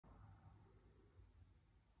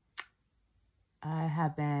I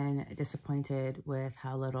have been disappointed with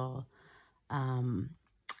how little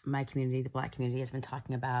my community, the Black community, has been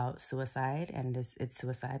talking about suicide, and it's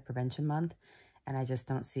Suicide Prevention Month, and I just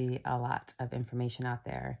don't see a lot of information out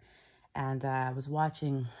there. And I was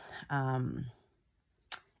watching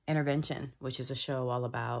Intervention, which is a show all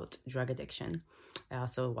about drug addiction. I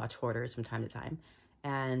also watch Hoarders from time to time,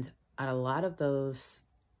 and on a lot of those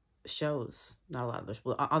shows, not a lot of those,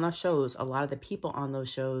 well, on those shows, a lot of the people on those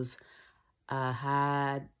shows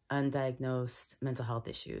had undiagnosed mental health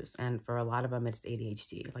issues. And for a lot of them, it's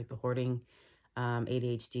ADHD, like the hoarding,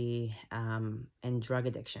 ADHD, and drug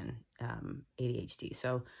addiction, ADHD.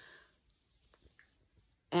 So,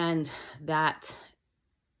 and that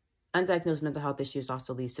undiagnosed mental health issues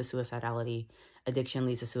also leads to suicidality. Addiction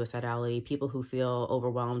leads to suicidality. People who feel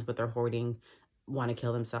overwhelmed with their hoarding want to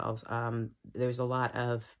kill themselves. There's a lot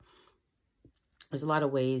of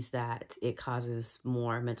ways that it causes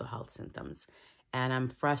more mental health symptoms. And I'm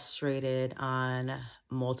frustrated on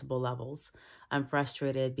multiple levels. I'm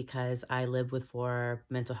frustrated because I live with 4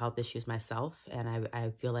 mental health issues myself. And I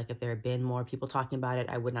feel like if there had been more people talking about it,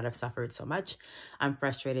 I would not have suffered so much. I'm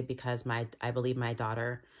frustrated because I believe my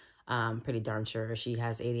daughter, pretty darn sure she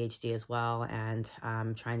has ADHD as well. And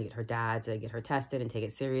I'm trying to get her dad to get her tested and take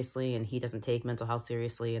it seriously. And he doesn't take mental health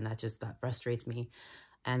seriously. And that frustrates me.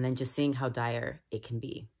 And then just seeing how dire it can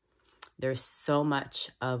be. There's so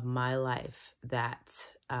much of my life that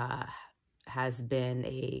has been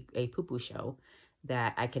a poo-poo show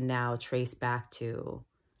that I can now trace back to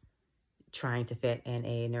trying to fit in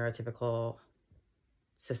a neurotypical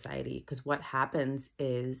society. Because what happens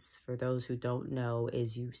is, for those who don't know,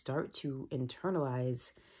 is you start to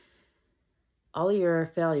internalize all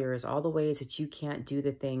your failures, all the ways that you can't do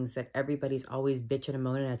the things that everybody's always bitching and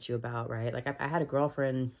moaning at you about, right? Like I had a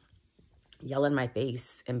girlfriend yell in my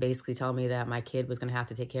face and basically tell me that my kid was going to have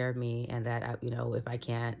to take care of me, and that, if I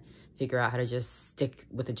can't figure out how to just stick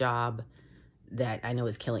with a job that I know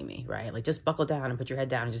is killing me, right? Like, just buckle down and put your head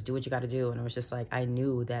down and just do what you got to do. And it was just like, I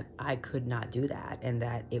knew that I could not do that, and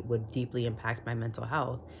that it would deeply impact my mental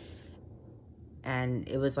health. And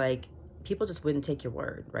it was like, people just wouldn't take your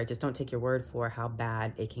word, right? Just don't take your word for how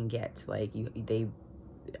bad it can get. Like I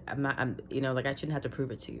shouldn't have to prove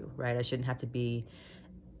it to you, right? I shouldn't have to be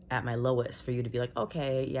at my lowest for you to be like,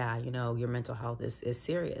 okay, yeah, your mental health is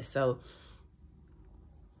serious. So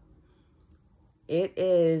it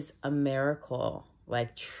is a miracle,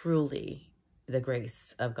 like truly the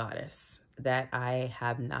grace of Goddess, that I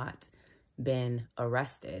have not been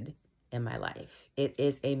arrested in my life. It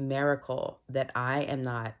is a miracle that I am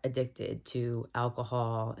not addicted to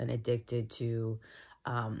alcohol and addicted to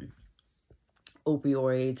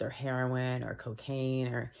opioids or heroin or cocaine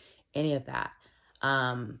or any of that.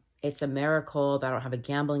 It's a miracle that I don't have a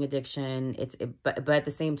gambling addiction. But at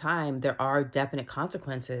the same time, there are definite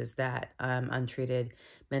consequences that untreated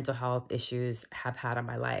mental health issues have had on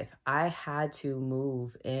my life. I had to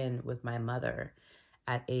move in with my mother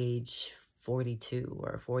at age 42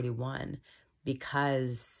 or 41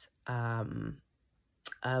 because of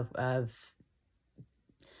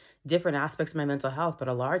different aspects of my mental health, but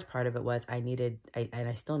a large part of it was and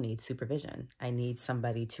I still need supervision. I need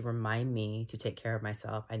somebody to remind me to take care of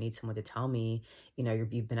myself. I need someone to tell me,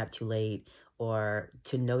 you've been up too late, or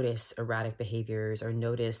to notice erratic behaviors or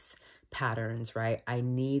notice patterns, right? I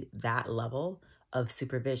need that level of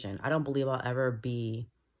supervision. I don't believe I'll ever be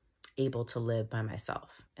able to live by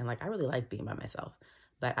myself. And I really like being by myself,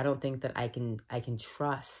 but I don't think that I can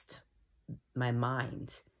trust my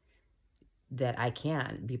mind that I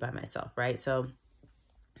can be by myself, right? So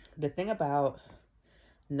the thing about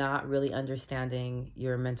not really understanding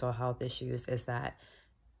your mental health issues is that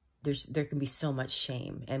there can be so much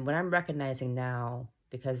shame. And what I'm recognizing now,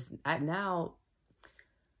 because now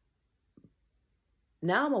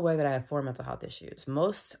I'm aware that I have 4 mental health issues.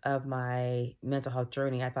 Most of my mental health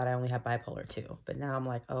journey, I thought I only had bipolar 2, but now I'm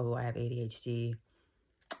like, oh, I have ADHD,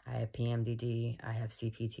 I have PMDD, I have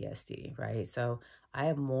CPTSD, right? So I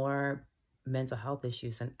have more mental health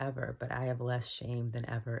issues than ever, but I have less shame than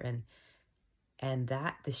ever. And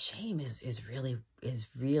that the shame is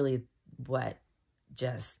really what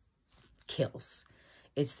just kills.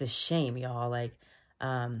 It's the shame, y'all.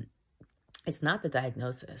 It's not the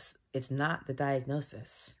diagnosis. It's not the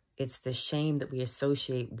diagnosis. It's the shame that we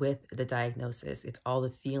associate with the diagnosis. It's all the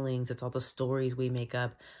feelings, it's all the stories we make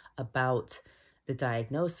up about the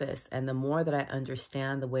diagnosis. And the more that I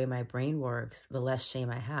understand the way my brain works, the less shame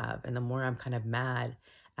I have. And the more I'm kind of mad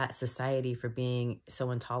at society for being so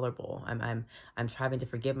intolerable. I'm having to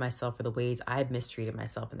forgive myself for the ways I've mistreated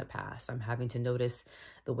myself in the past. I'm having to notice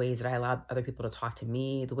the ways that I allowed other people to talk to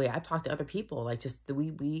me, the way I've talked to other people. Like, just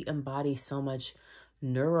we embody so much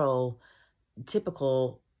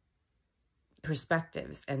neurotypical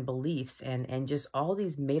perspectives and beliefs and just all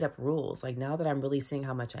these made up rules. Like, now that I'm really seeing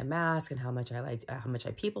how much I mask and how much I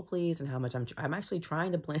people please and how much I'm actually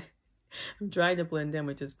trying to blend. I'm trying to blend in,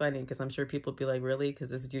 which is funny because I'm sure people be like, really? Because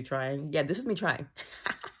this is you trying? Yeah, this is me trying.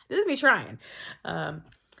 This is me trying. And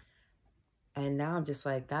now I'm just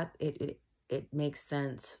like, that it makes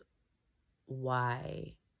sense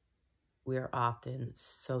why we're often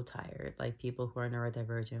so tired. Like, people who are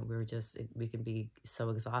neurodivergent, we can be so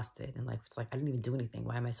exhausted. And like, it's like, I didn't even do anything.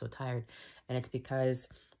 Why am I so tired? And it's because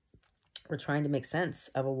we're trying to make sense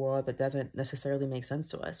of a world that doesn't necessarily make sense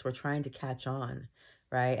to us. We're trying to catch on.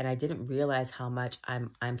 Right. And I didn't realize how much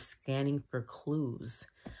I'm scanning for clues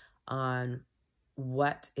on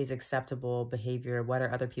what is acceptable behavior. What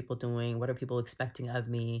are other people doing? What are people expecting of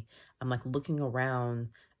me? I'm like looking around,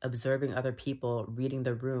 observing other people, reading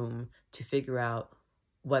the room to figure out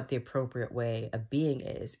what the appropriate way of being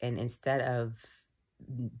is. And instead of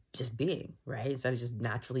just being, right? Instead of just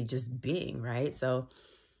naturally just being, right? So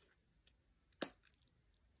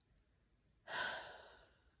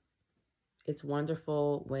it's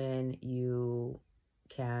wonderful when you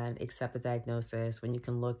can accept the diagnosis, when you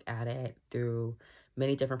can look at it through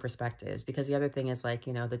many different perspectives. Because the other thing is, like,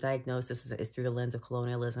 you know, the diagnosis is through the lens of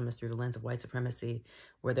colonialism, is through the lens of white supremacy,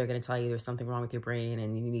 where they're going to tell you there's something wrong with your brain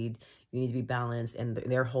and you need to be balanced. And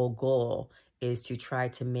their whole goal is to try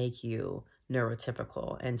to make you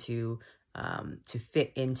neurotypical and to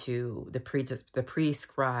fit into the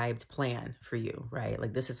prescribed plan for you, right?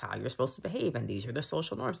 Like, this is how you're supposed to behave, and these are the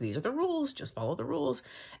social norms, these are the rules, just follow the rules.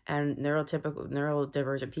 And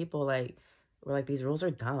neurodivergent people, like, we're like, these rules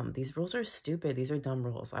are dumb, these rules are stupid, these are dumb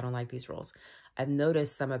rules, I don't like these rules. I've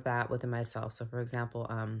noticed some of that within myself. So for example,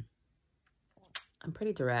 I'm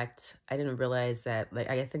pretty direct. I didn't realize that, like,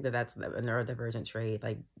 I think that that's a neurodivergent trait.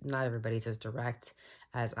 Like, not everybody's as direct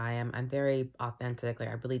as I am. I'm very authentic. Like,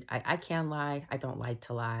 I can lie. I don't like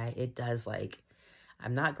to lie. It does, like,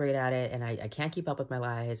 I'm not great at it, and I can't keep up with my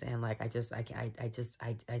lies. And like, it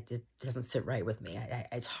doesn't sit right with me.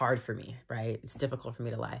 It's hard for me, right? It's difficult for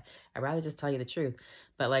me to lie. I'd rather just tell you the truth.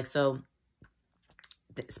 But like, so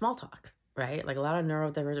small talk. Right? Like, a lot of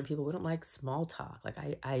neurodivergent people, we don't like small talk. Like,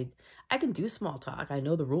 I can do small talk. I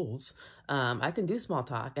know the rules. I can do small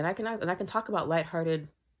talk, and I can talk about lighthearted,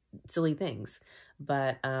 silly things.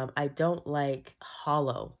 But I don't like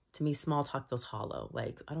hollow. To me, small talk feels hollow.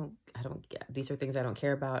 Like, I don't get, these are things I don't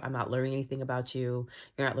care about. I'm not learning anything about you.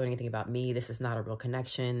 You're not learning anything about me. This is not a real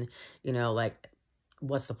connection. You know, like,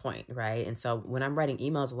 what's the point, right? And so when I'm writing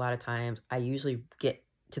emails, a lot of times I usually get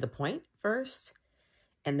to the point first.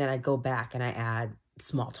 And then I go back and I add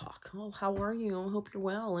small talk. Oh, how are you? I hope you're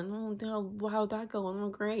well. And how'd that go? Oh,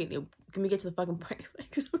 great. Can we get to the fucking point?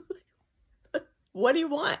 What do you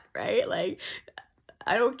want? Right? Like,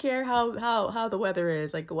 I don't care how the weather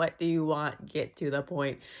is. Like, what do you want? Get to the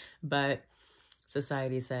point. But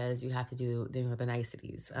society says you have to do, you know, the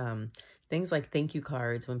niceties. Things like thank you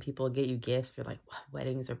cards, when people get you gifts for like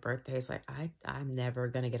weddings or birthdays. Like, I'm never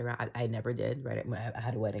gonna get around. I never did. Right? I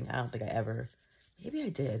had a wedding. I don't think I ever. Maybe I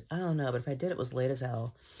did. I don't know. But if I did, it was late as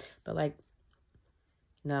hell. But like,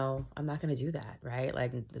 no, I'm not going to do that. Right?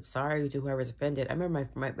 Like, I'm sorry to whoever's offended. I remember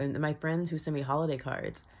my friends who send me holiday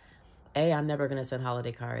cards. I'm never going to send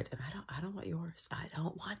holiday cards. And I don't want yours. I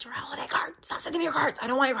don't want your holiday card. Stop sending me your cards. I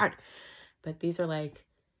don't want your card. But these are like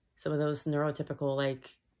some of those neurotypical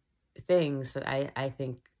like things that I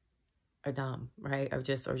think are dumb. Right? Or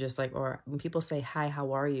just like, or when people say, hi,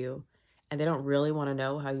 how are you? And they don't really want to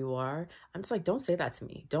know how you are, I'm just like, don't say that to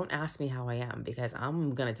me. Don't ask me how I am, because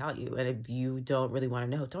I'm going to tell you. And if you don't really want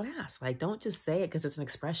to know, don't ask. Like, don't just say it because it's an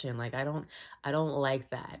expression. Like, I don't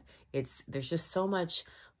like that. There's just so much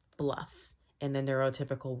fluff in the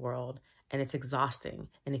neurotypical world, and it's exhausting.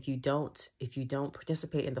 And if you don't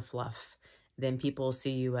participate in the fluff, then people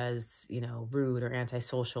see you as, you know, rude or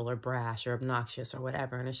antisocial or brash or obnoxious or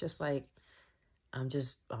whatever. And it's just like, I'm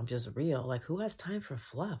just real. Like, who has time for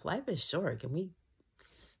fluff? Life is short. Can we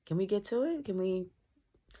get to it?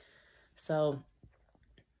 So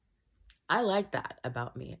I like that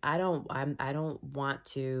about me. I don't want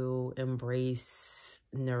to embrace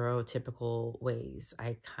neurotypical ways.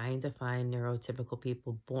 I kind of find neurotypical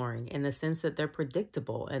people boring in the sense that they're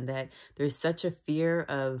predictable, and that there's such a fear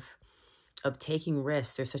of taking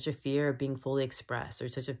risks. There's such a fear of being fully expressed.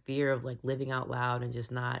 There's such a fear of like living out loud and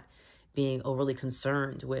just not being overly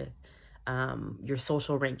concerned with your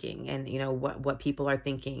social ranking and, you know, what people are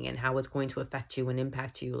thinking and how it's going to affect you and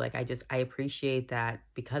impact you. Like, I appreciate that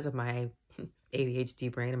because of my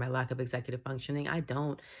ADHD brain and my lack of executive functioning,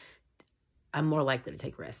 I'm more likely to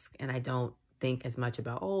take risk, and I don't think as much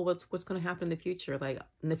about, oh, what's going to happen in the future. Like,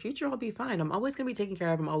 in the future, I'll be fine. I'm always going to be taken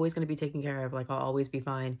care of. I'm always going to be taken care of. Like, I'll always be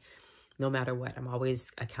fine no matter what. I'm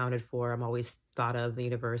always accounted for. I'm always thought of. The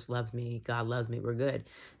universe loves me. God loves me. We're good.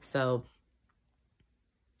 So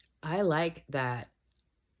I like that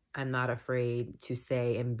I'm not afraid to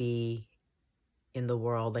say and be in the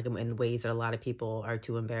world, like in ways that a lot of people are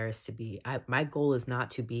too embarrassed to be. My goal is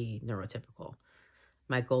not to be neurotypical.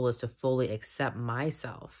 My goal is to fully accept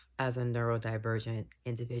myself as a neurodivergent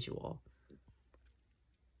individual.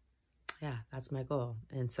 Yeah, that's my goal.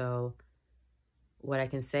 And so what I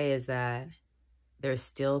can say is that there's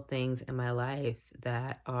still things in my life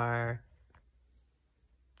that are,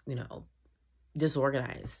 you know,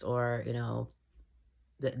 disorganized or, you know,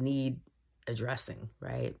 that need addressing,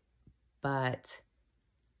 right? But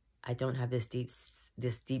I don't have this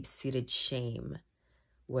deep-seated shame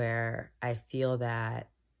where I feel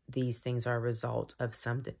that these things are a result of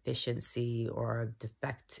some deficiency or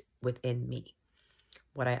defect within me.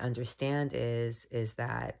 What I understand is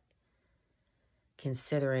that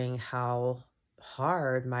considering how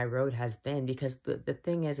hard my road has been, because the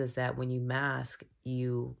thing is that when you mask,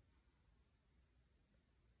 you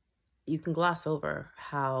can gloss over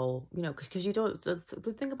how, you know, because you don't,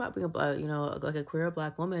 the thing about being, you know, like a queer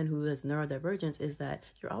Black woman who has neurodivergence is that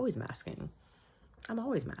you're always masking. I'm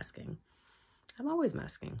always masking. I'm always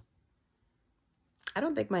masking. I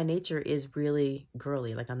don't think my nature is really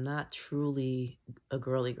girly. Like, I'm not truly a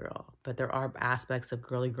girly girl, but there are aspects of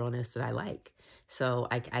girly girlness that I like. So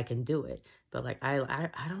I can do it. But like, I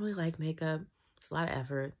don't really like makeup. It's a lot of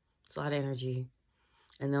effort. It's a lot of energy.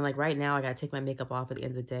 And then like right now, I got to take my makeup off at the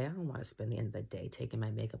end of the day. I don't want to spend the end of the day taking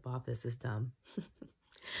my makeup off. This is dumb.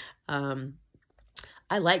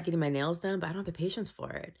 I like getting my nails done, but I don't have the patience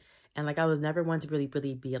for it. And like, I was never one to really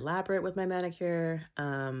be elaborate with my manicure.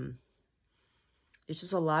 There's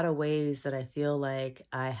just a lot of ways that I feel like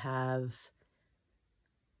I have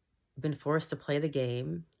been forced to play the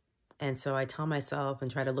game. And so I tell myself and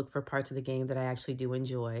try to look for parts of the game that I actually do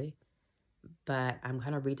enjoy. But I'm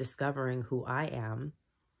kind of rediscovering who I am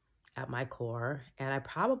at my core. And I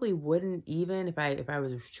probably wouldn't even, if I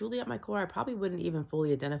was truly at my core, I probably wouldn't even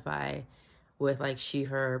fully identify with like she,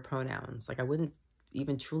 her pronouns. Like, I wouldn't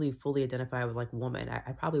even truly fully identify with like woman.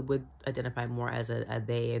 I probably would identify more as a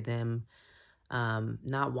they, a them,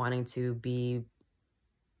 not wanting to be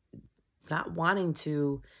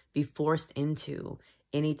forced into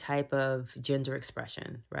any type of gender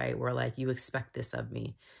expression, right? Where like, you expect this of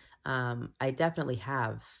me. I definitely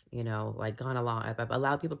have, you know, like gone along. I've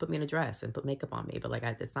allowed people to put me in a dress and put makeup on me, but like,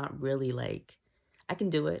 it's not really like, I can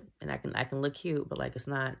do it and I can look cute, but like, it's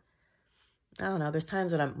not, I don't know. There's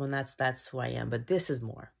times when that's who I am, but this is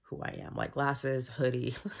more who I am. Like glasses,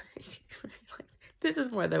 hoodie, like, this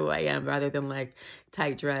is more than who I am rather than like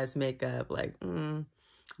tight dress, makeup. Like, I'm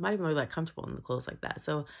not even really like comfortable in the clothes like that.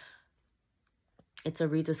 So it's a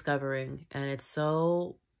rediscovering, and it's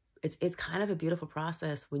kind of a beautiful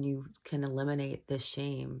process when you can eliminate this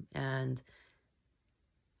shame. And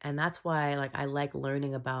that's why like I like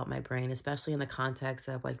learning about my brain, especially in the context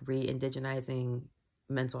of like re-indigenizing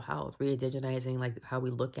mental health, re-indigenizing like how we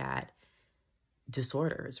look at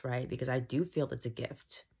disorders, right? Because I do feel it's a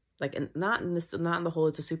gift. Like, and not in the whole,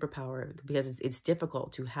 it's a superpower, because it's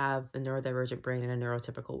difficult to have a neurodivergent brain in a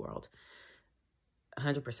neurotypical world.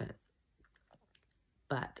 100%.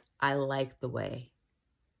 But I like the way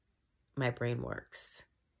my brain works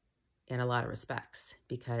in a lot of respects,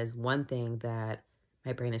 because one thing that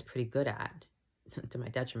my brain is pretty good at, to my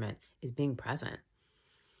detriment, is being present.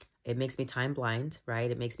 It makes me time blind,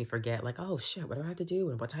 right? It makes me forget, like, oh shit, what do I have to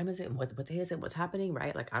do? And what time is it? And what day is it? What's happening,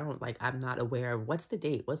 right? Like, I'm not aware of what's the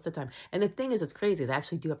date, what's the time. And the thing is, it's crazy, is I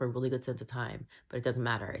actually do have a really good sense of time, but it doesn't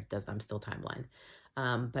matter. I'm still time blind.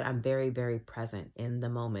 But I'm very, very present in the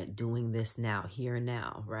moment, doing this now, here and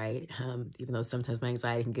now, right? Even though sometimes my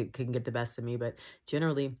anxiety can get the best of me, but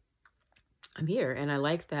generally I'm here. And I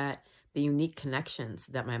like that, the unique connections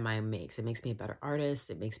that my mind makes. It makes me a better artist.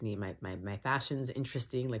 It makes me, my fashions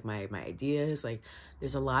interesting, like my ideas. Like,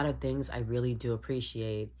 there's a lot of things I really do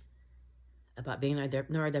appreciate about being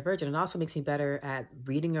neurodivergent. It also makes me better at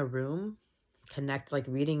reading a room, like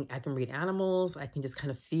reading, I can read animals. I can just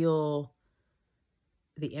kind of feel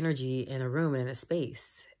the energy in a room and in a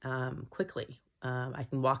space quickly. I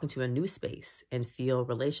can walk into a new space and feel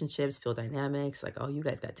relationships, feel dynamics, like, oh, you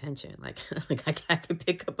guys got tension. Like, like I can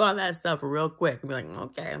pick up on that stuff real quick and be like,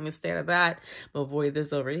 okay, I'm gonna stay out of that, I'm gonna avoid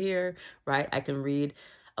this over here, right? I can read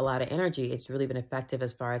a lot of energy. It's really been effective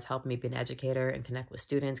as far as helping me be an educator and connect with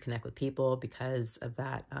students, connect with people, because of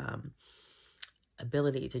that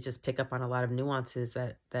ability to just pick up on a lot of nuances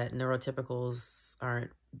that neurotypicals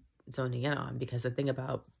aren't zoning in on. Because the thing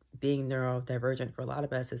about being neurodivergent for a lot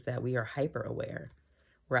of us is that we are hyper aware.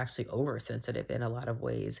 We're actually oversensitive in a lot of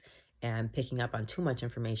ways, and picking up on too much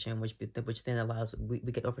information, which then allows, we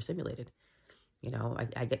get overstimulated. You know,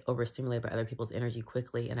 I get overstimulated by other people's energy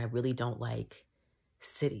quickly, and I really don't like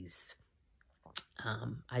cities.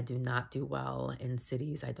 I do not do well in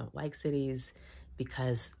cities. I don't like cities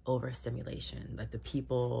because overstimulation, like the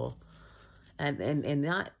people, and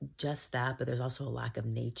not just that, but there's also a lack of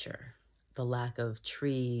nature, the lack of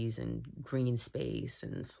trees and green space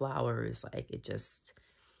and flowers. Like, it just,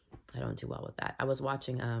 I don't do well with that. I was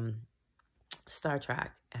watching Star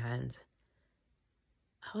Trek, and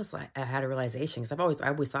I was like, I had a realization, because I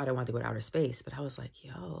always thought I wanted to go to outer space, but I was like,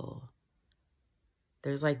 yo,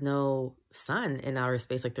 there's like no sun in outer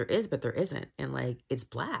space. Like, there is, but there isn't. And like, it's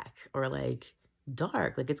black or like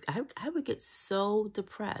dark. Like, it's, I would get so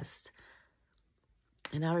depressed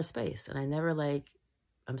in outer space. And I never, like,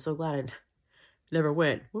 I'm so glad I never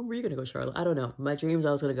went. When were you going to go, Charlotte? I don't know. My dreams,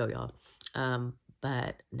 I was going to go, y'all.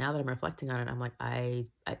 But now that I'm reflecting on it, I'm like,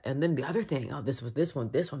 and then the other thing, oh, this one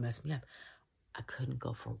messed me up. I couldn't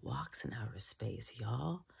go for walks in outer space,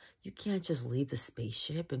 y'all. You can't just leave the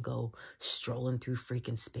spaceship and go strolling through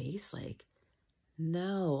freaking space. Like,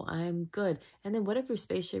 no, I'm good. And then what if your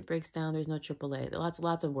spaceship breaks down? There's no AAA.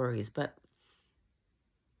 Lots of worries. But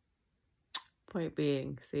point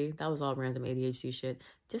being, see, that was all random ADHD shit.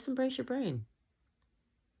 Just embrace your brain.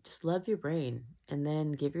 Just love your brain. And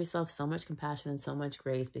then give yourself so much compassion and so much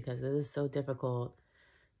grace, because it is so difficult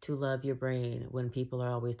to love your brain when people are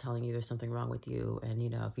always telling you there's something wrong with you. And, you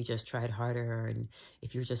know, if you just tried harder, and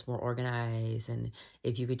if you're just more organized, and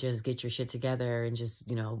if you could just get your shit together and just,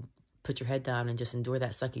 you know, put your head down and just endure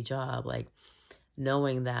that sucky job, like,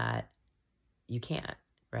 knowing that you can't,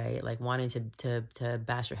 right? Like, wanting to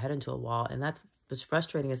bash your head into a wall. And that's what's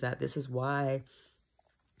frustrating, is that this is why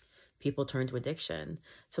people turn to addiction.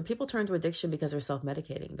 So people turn to addiction because they're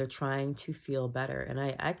self-medicating. They're trying to feel better. And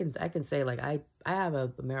I can say, like, I have a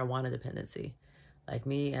marijuana dependency, like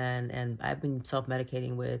me, and I've been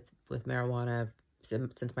self-medicating with marijuana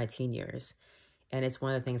since my teen years. And it's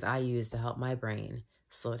one of the things I use to help my brain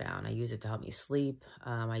slow down. I use it to help me sleep.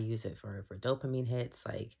 I use it for dopamine hits.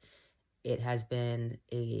 Like, it has been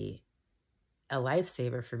a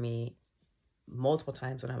lifesaver for me multiple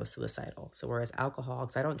times when I was suicidal. So whereas alcohol,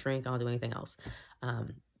 because I don't drink, I don't do anything else.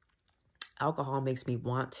 Alcohol makes me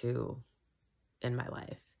want to in my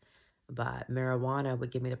life. But marijuana would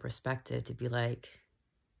give me the perspective to be like,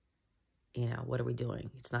 you know, what are we doing?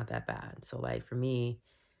 It's not that bad. So like, for me,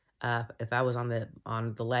 if I was on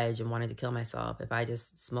the ledge and wanted to kill myself, if I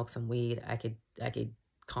just smoked some weed, I could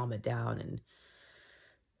calm it down and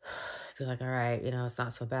be like, all right, you know, it's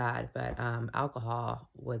not so bad. But alcohol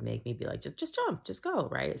would make me be like, just jump, just go,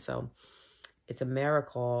 right? So it's a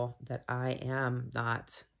miracle that I am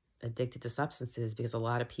not addicted to substances, because a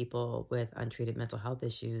lot of people with untreated mental health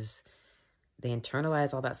issues, they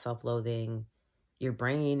internalize all that self-loathing. Your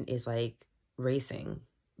brain is like racing,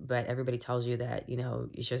 but everybody tells you that, you know,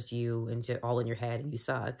 it's just you and just all in your head and you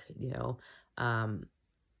suck, you know.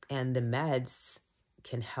 And the meds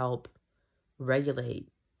can help regulate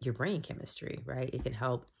your brain chemistry, right? It can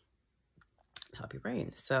help your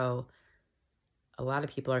brain. So a lot of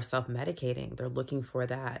people are self-medicating. They're looking for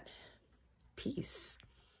that peace.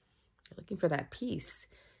 They're looking for that peace,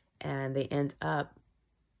 and they end up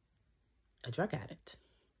a drug addict,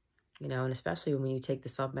 you know. And especially when you take the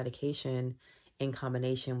self-medication in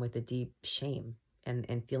combination with the deep shame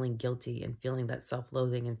and feeling guilty and feeling that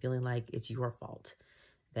self-loathing and feeling like it's your fault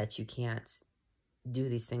that you can't do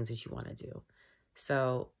these things that you want to do.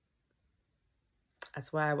 So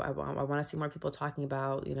that's why I want to see more people talking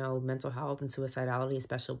about, you know, mental health and suicidality,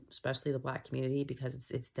 especially the Black community,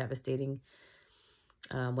 because it's devastating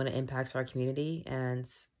when it impacts our community, and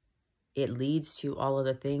it leads to all of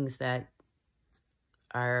the things that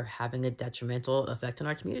are having a detrimental effect on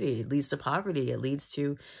our community. It leads to poverty. It leads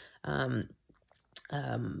to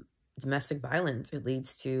domestic violence. It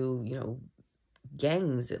leads to, you know,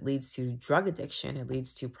 gangs. It leads to drug addiction. It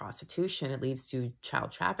leads to prostitution. It leads to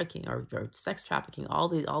child trafficking or sex trafficking. All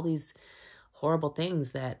these horrible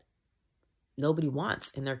things that nobody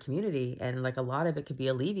wants in their community. And like, a lot of it could be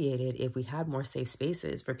alleviated if we had more safe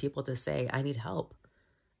spaces for people to say, I need help.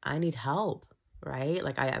 I need help. right?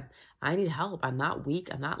 Like I need help. I'm not weak.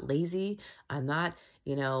 I'm not lazy. I'm not,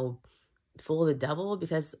 full of the devil,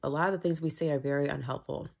 because a lot of the things we say are very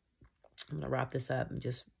unhelpful. I'm going to wrap this up and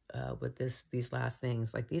just with these last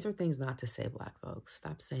things. Like, these are things not to say, Black folks.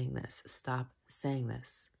 Stop saying this. Stop saying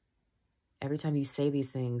this. Every time you say these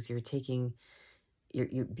things, you're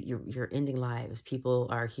ending lives. People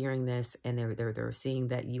are hearing this, and they're seeing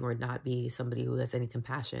that you are not be somebody who has any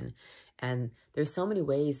compassion. And there's so many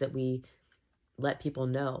ways that we let people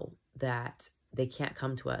know that they can't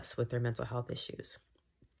come to us with their mental health issues.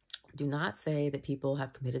 Do not say that people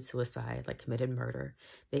have committed suicide, like committed murder.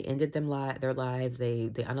 They ended their lives. They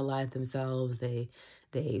unalived themselves. They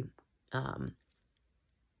ended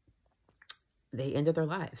their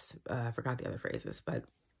lives. I forgot the other phrases,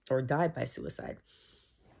 or died by suicide,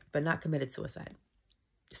 but not committed suicide.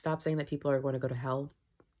 Stop saying that people are going to go to hell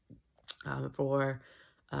for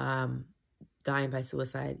dying by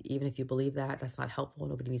suicide. Even if you believe that, that's not helpful.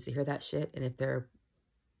 Nobody needs to hear that shit. And if they're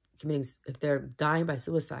dying by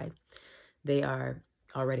suicide, they are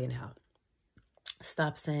already in hell.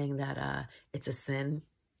 Stop saying that it's a sin.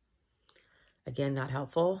 Again, not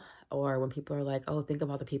helpful. Or when people are like, oh, think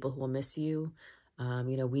about the people who will miss you.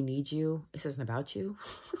 We need you. This isn't about you.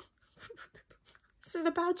 This is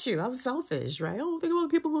about you. I'm selfish, right? Oh, think about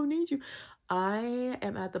the people who need you. I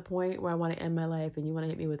am at the point where I want to end my life, and you want to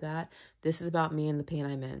hit me with that? This is about me and the pain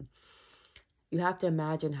I'm in. You have to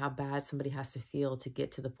imagine how bad somebody has to feel to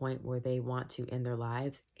get to the point where they want to end their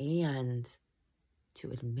lives, and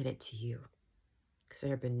to admit it to you. Because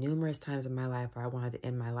there have been numerous times in my life where I wanted to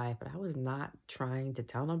end my life, but I was not trying to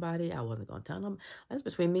tell nobody. I wasn't going to tell them. That's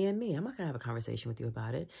between me and me. I'm not going to have a conversation with you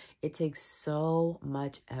about it. It takes so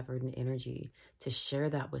much effort and energy to share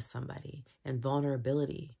that with somebody, and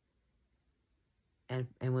vulnerability. And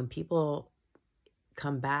when people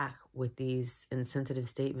come back with these insensitive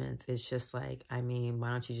statements, it's just like, I mean,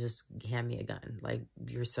 why don't you just hand me a gun? Like,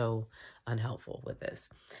 you're so unhelpful with this.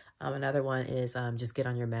 Another one is just get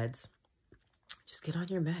on your meds. Just get on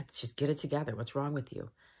your meds. Just get it together. What's wrong with you?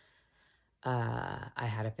 I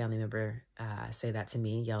had a family member say that to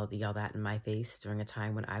me, yell that in my face during a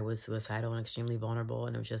time when I was suicidal and extremely vulnerable.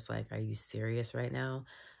 And it was just like, are you serious right now?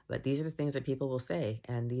 But these are the things that people will say,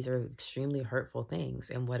 and these are extremely hurtful things.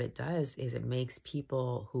 And what it does is it makes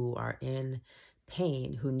people who are in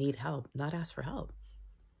pain, who need help, not ask for help.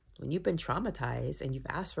 When you've been traumatized and you've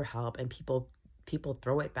asked for help, and people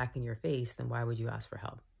throw it back in your face, then why would you ask for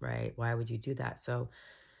help, right? Why would you do that? So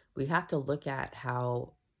we have to look at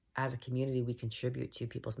how, as a community, we contribute to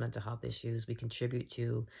people's mental health issues. We contribute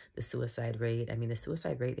to the suicide rate. I mean, the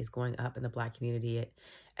suicide rate is going up in the Black community.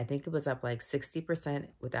 I think it was up like 60%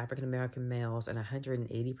 with African-American males and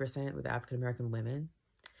 180% with African-American women.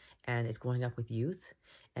 And it's going up with youth.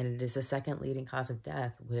 And it is the second leading cause of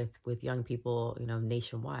death with young people,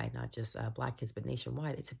 nationwide, not just Black kids, but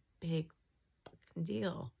nationwide. It's a big fucking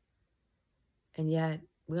deal. And yet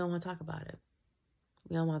we don't want to talk about it.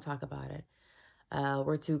 We don't want to talk about it.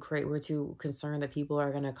 We're too concerned that people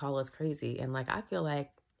are going to call us crazy. And like, I feel like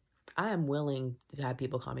I am willing to have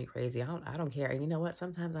people call me crazy. I don't care. And you know what?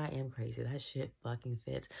 Sometimes I am crazy. That shit fucking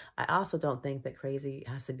fits. I also don't think that crazy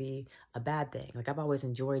has to be a bad thing. Like, I've always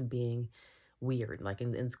enjoyed being weird. Like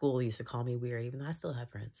in school, they used to call me weird, even though I still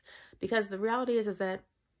have friends. Because the reality is that,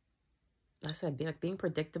 like I said, being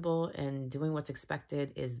predictable and doing what's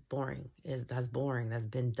expected is boring. That's boring. That's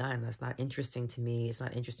been done. That's not interesting to me. It's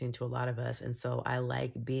not interesting to a lot of us. And so I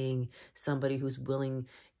like being somebody who's willing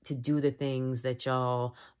to do the things that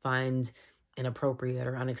y'all find inappropriate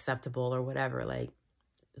or unacceptable or whatever. Like,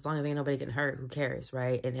 as long as ain't nobody getting hurt, who cares,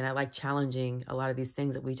 right? And I like challenging a lot of these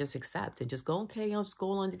things that we just accept and just go, okay, just go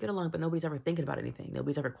along to get along, but nobody's ever thinking about anything.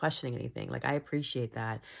 Nobody's ever questioning anything. Like, I appreciate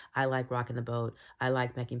that. I like rocking the boat. I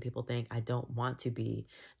like making people think. I don't want to be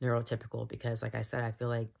neurotypical because, like I said, I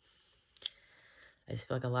just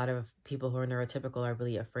feel like a lot of people who are neurotypical are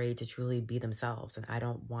really afraid to truly be themselves, and I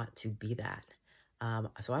don't want to be that.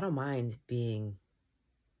 So I don't mind being,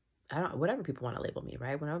 whatever people want to label me,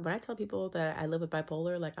 right? When I tell people that I live with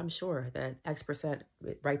bipolar, like, I'm sure that X%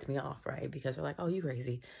 writes me off, right? Because they're like, oh, you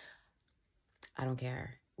crazy. I don't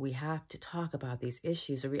care. We have to talk about these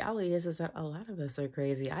issues. The reality is that a lot of us are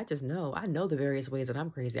crazy. I know the various ways that I'm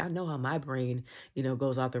crazy. I know how my brain,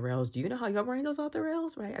 goes off the rails. Do you know how your brain goes off the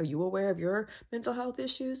rails, right? Are you aware of your mental health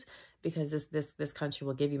issues? Because this country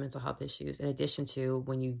will give you mental health issues. In addition to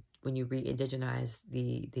when you re-indigenize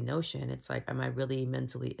the notion, it's like, am I really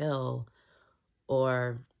mentally ill?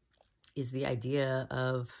 Or is the idea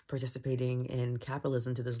of participating in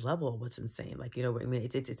capitalism to this level what's insane? Like,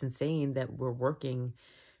 it's insane that we're working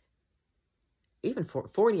even for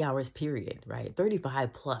 40 hours period, right?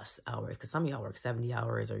 35 plus hours, because some of y'all work 70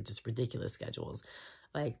 hours or just ridiculous schedules.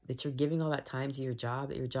 Like, that you're giving all that time to your job,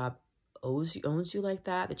 that your job owns you like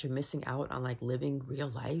that you're missing out on like living real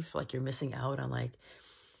life, like you're missing out on like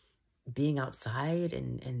being outside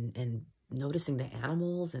and noticing the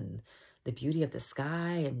animals and the beauty of the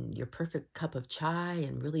sky and your perfect cup of chai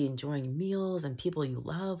and really enjoying meals and people you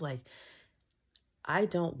love. Like, I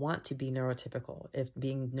don't want to be neurotypical. If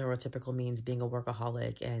being neurotypical means being a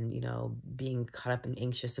workaholic and, you know, being caught up and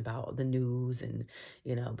anxious about the news and,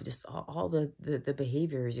 you know, just all the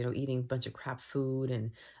behaviors, you know, eating a bunch of crap food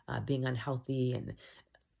and being unhealthy. And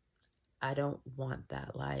I don't want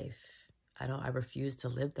that life. I refuse to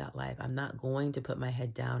live that life. I'm not going to put my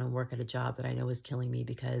head down and work at a job that I know is killing me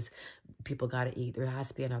because people got to eat. There has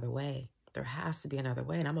to be another way. There has to be another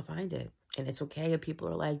way, and I'm going to find it. And it's okay if people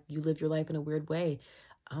are like, you live your life in a weird way.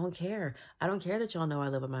 I don't care. I don't care that y'all know I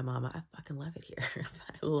live with my mama. I fucking love it here.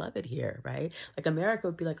 I love it here, right? Like, America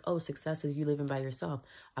would be like, oh, success is you living by yourself.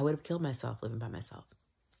 I would have killed myself living by myself.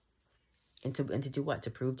 And to do what? To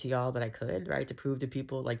prove to y'all that I could, right? To prove to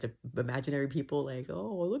people, like to imaginary people, like,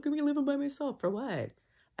 oh, look at me living by myself. For what?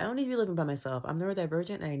 I don't need to be living by myself. I'm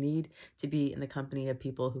neurodivergent and I need to be in the company of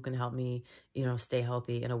people who can help me, you know, stay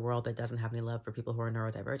healthy in a world that doesn't have any love for people who are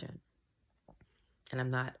neurodivergent. And I'm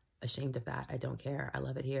not ashamed of that. I don't care. I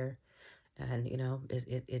love it here. And, you know,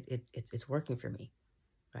 it's working for me,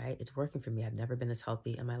 right? It's working for me. I've never been this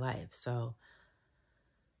healthy in my life. So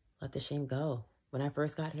let the shame go. When I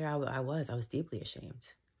first got here, I was deeply ashamed.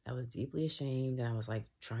 I was deeply ashamed, and I was like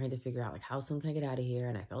trying to figure out like, how soon can I get out of here?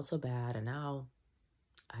 And I felt so bad. And now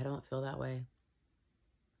I don't feel that way.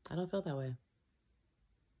 I don't feel that way.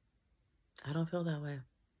 I don't feel that way.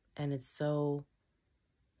 And it's so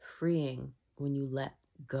freeing when you let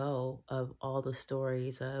go of all the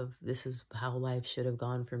stories of this is how life should have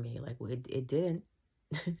gone for me. Like, it didn't.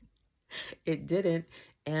 It didn't.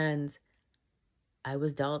 And I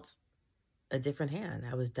was dealt a different hand.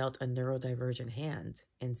 I was dealt a neurodivergent hand.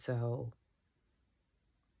 And so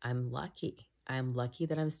I'm lucky. I'm lucky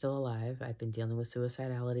that I'm still alive. I've been dealing with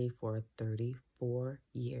suicidality for 34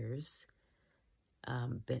 years.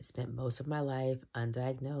 Spent most of my life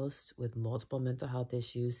undiagnosed with multiple mental health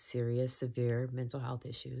issues, serious, severe mental health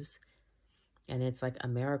issues. And it's like a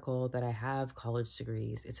miracle that I have college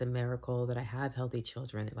degrees. It's a miracle that I have healthy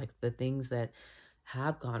children. Like, the things that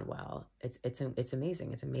have gone well. It's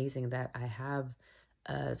amazing. It's amazing that I have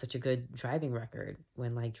such a good driving record,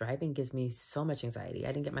 when like driving gives me so much anxiety.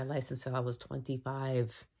 I didn't get my license until I was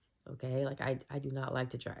 25. Okay. Like, I do not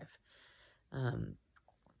like to drive.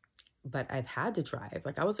 But I've had to drive.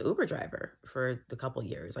 Like, I was an Uber driver for a couple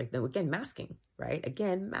years. Like, again, masking, right?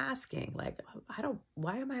 Again, masking. Like,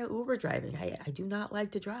 why am I Uber driving? I do not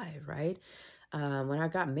like to drive, right? When I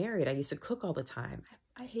got married, I used to cook all the time.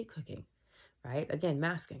 I hate cooking. Right? Again,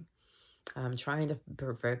 masking. Trying to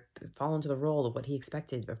fall into the role of what he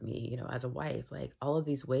expected of me, you know, as a wife. Like, all of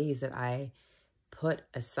these ways that I put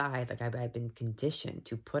aside, like I've been conditioned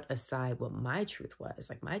to put aside what my truth was.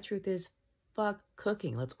 Like, my truth is, fuck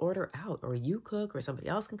cooking. Let's order out, or you cook, or somebody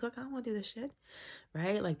else can cook. I don't want to do this shit.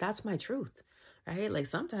 Right? Like, that's my truth. Right? Like,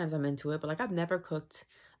 sometimes I'm into it, but like, I've never cooked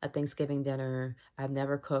a Thanksgiving dinner. I've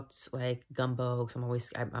never cooked like gumbo. Cause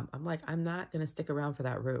I'm like, I'm not going to stick around for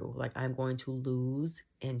that roux. Like, I'm going to lose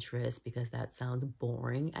interest because that sounds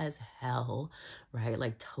boring as hell, right?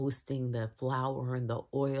 Like, toasting the flour and the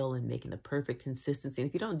oil and making the perfect consistency. And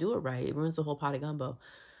if you don't do it right, it ruins the whole pot of gumbo.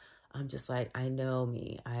 I'm just like, I know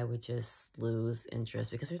me. I would just lose interest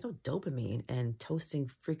because there's no dopamine, and toasting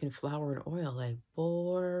freaking flour and oil, like,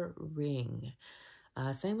 boring.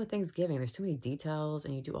 Same with Thanksgiving. There's too many details,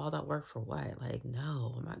 and you do all that work for what? Like,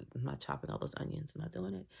 no, I'm not chopping all those onions. I'm not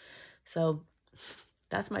doing it. So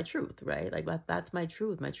that's my truth, right? Like, that's my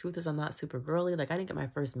truth. My truth is, I'm not super girly. Like, I didn't get my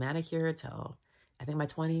first manicure till I think my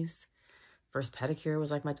 20s. First pedicure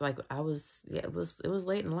was like it was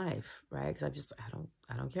late in life, right? Because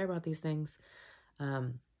I don't care about these things.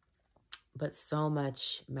 But so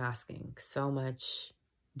much masking, so much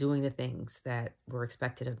doing the things that were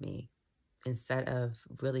expected of me, instead of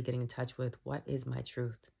really getting in touch with what is my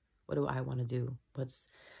truth. What do I want to do? What's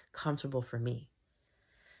comfortable for me?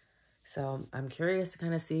 So I'm curious to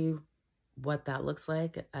kind of see what that looks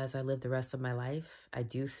like as I live the rest of my life. I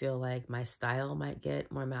do feel like my style might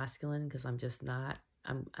get more masculine because I'm just not,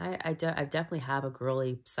 I definitely have a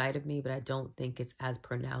girly side of me, but I don't think it's as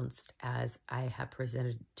pronounced as I have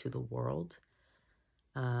presented to the world.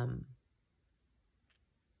 Yeah,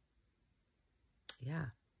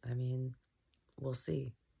 I mean, we'll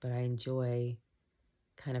see. But I enjoy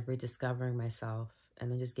kind of rediscovering myself, and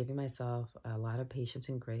then just giving myself a lot of patience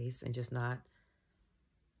and grace, and just not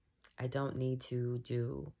I don't need to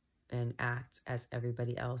do and act as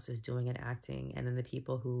everybody else is doing and acting. And then the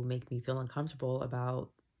people who make me feel uncomfortable about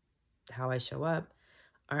how I show up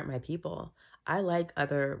aren't my people. I like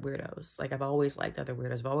other weirdos. Like, I've always liked other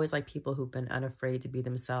weirdos. I've always liked people who've been unafraid to be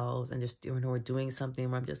themselves and just doing or doing something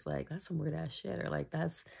where I'm just like, that's some weird ass shit. Or like,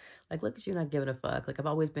 that's like, look at you not giving a fuck. Like, I've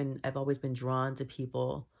always been drawn to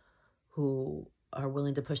people who are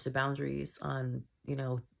willing to push the boundaries on, you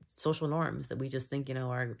know, social norms that we just think, you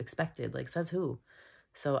know, are expected. Like, says who?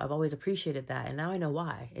 So I've always appreciated that. And now I know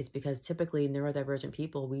why. It's because typically neurodivergent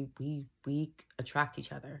people, we attract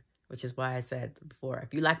each other, which is why I said before,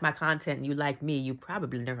 if you like my content and you like me, you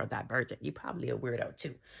probably neurodivergent. You probably a weirdo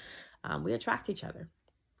too. We attract each other.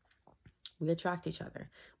 We attract each other,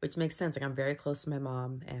 which makes sense. Like, I'm very close to my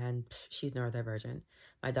mom and she's neurodivergent.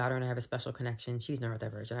 My daughter and I have a special connection. She's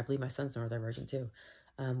neurodivergent. I believe my son's neurodivergent too.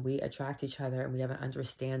 We attract each other and we have an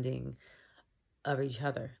understanding of each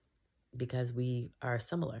other because we are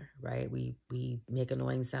similar, right? We make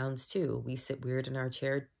annoying sounds too. We sit weird in our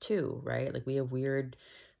chair too, right? Like, we have weird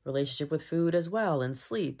relationship with food as well and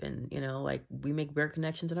sleep. And, you know, like, we make weird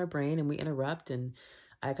connections in our brain and we interrupt, and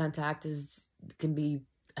eye contact can be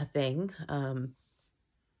a thing.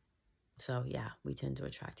 So yeah, we tend to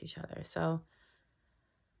attract each other. So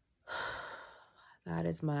that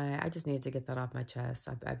is I just needed to get that off my chest.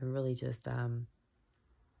 I've been really just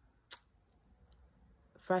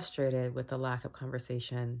frustrated with the lack of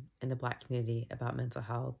conversation in the Black community about mental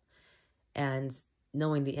health, and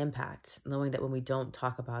knowing the impact, knowing that when we don't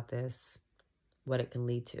talk about this, what it can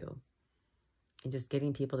lead to, and just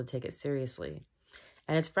getting people to take it seriously.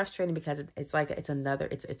 And it's frustrating because it's like, it's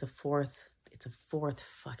a fourth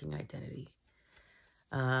fucking identity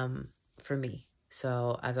for me.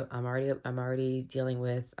 So I'm already dealing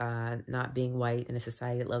with not being white in a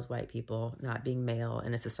society that loves white people, not being male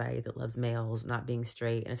in a society that loves males, not being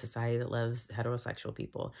straight in a society that loves heterosexual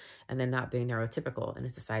people, and then not being neurotypical in a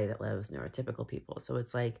society that loves neurotypical people. So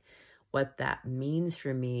it's like, what that means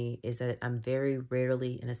for me is that I'm very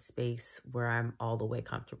rarely in a space where I'm all the way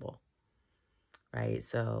comfortable, right?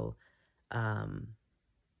 So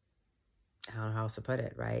I don't know how else to put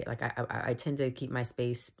it, right? Like, I tend to keep my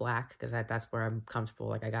space Black because that's where I'm comfortable.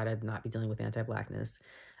 Like, I gotta not be dealing with anti-Blackness.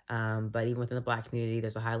 But even within the Black community,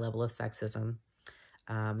 there's a high level of sexism.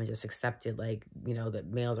 And just accepted, like, you know, that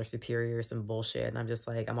males are superior, some bullshit. And I'm just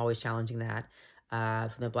like, I'm always challenging that.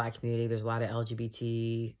 From the Black community, there's a lot of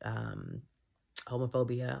LGBT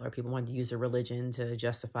homophobia, or people wanting to use their religion to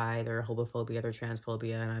justify their homophobia, their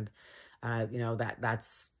transphobia. And I'm, you know,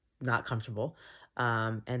 that's not comfortable.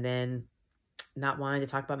 And then not wanting to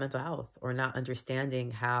talk about mental health, or not understanding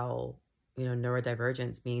how, you know,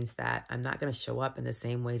 neurodivergence means that I'm not going to show up in the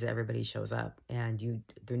same ways that everybody shows up. And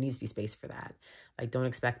there needs to be space for that. Like, don't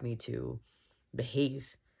expect me to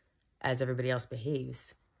behave as everybody else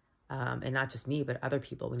behaves. And not just me, but other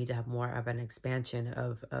people. We need to have more of an expansion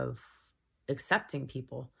of accepting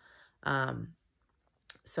people.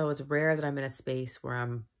 So it's rare that I'm in a space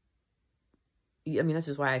where this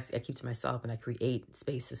is why I keep to myself and I create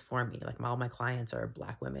spaces for me. Like, all my clients are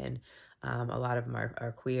Black women. A lot of them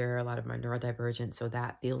are queer. A lot of them are neurodivergent. So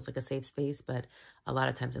that feels like a safe space. But a lot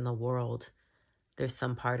of times in the world, there's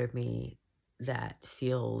some part of me that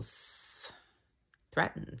feels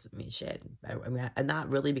threatened. I mean, shit. Not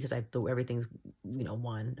really, because I thought everything's, you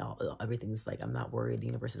know, everything's like, I'm not worried the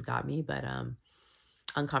universe has got me, but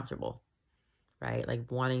uncomfortable, right? Like,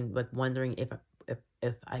 wondering if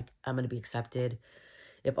I'm going to be accepted,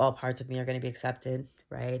 if all parts of me are going to be accepted,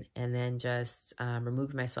 right? And then just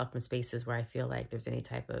removing myself from spaces where I feel like there's any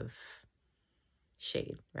type of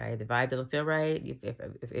shade, right? The vibe doesn't feel right.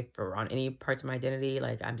 If we're on any parts of my identity,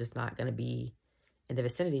 like, I'm just not going to be in the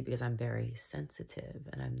vicinity, because I'm very sensitive,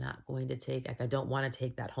 and I'm not going to take, like, I don't want to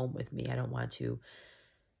take that home with me. I don't want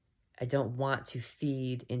to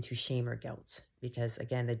feed into shame or guilt, because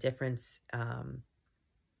again, the difference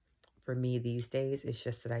for me these days is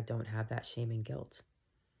just that I don't have that shame and guilt.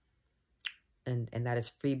 And that has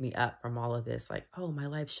freed me up from all of this, like, oh, my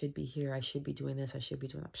life should be here. I should be doing this. I should be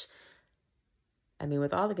doing that. I mean,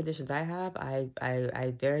 with all the conditions I have,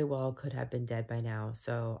 I very well could have been dead by now.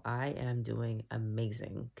 So I am doing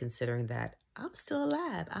amazing, considering that I'm still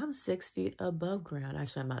alive. I'm 6 feet above ground.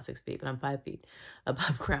 Actually, I'm not 6 feet, but I'm 5 feet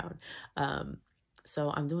above ground.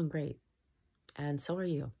 So I'm doing great. And so are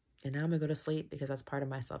you. And now I'm going to go to sleep, because that's part of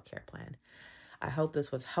my self-care plan. I hope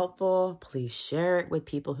this was helpful. Please share it with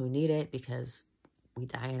people who need it, because we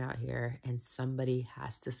dying out here and somebody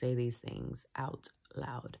has to say these things out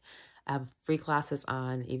loud. I have free classes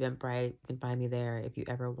on Eventbrite. You can find me there if you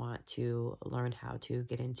ever want to learn how to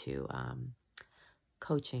get into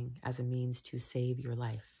coaching as a means to save your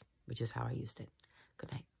life, which is how I used it.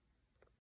 Good night.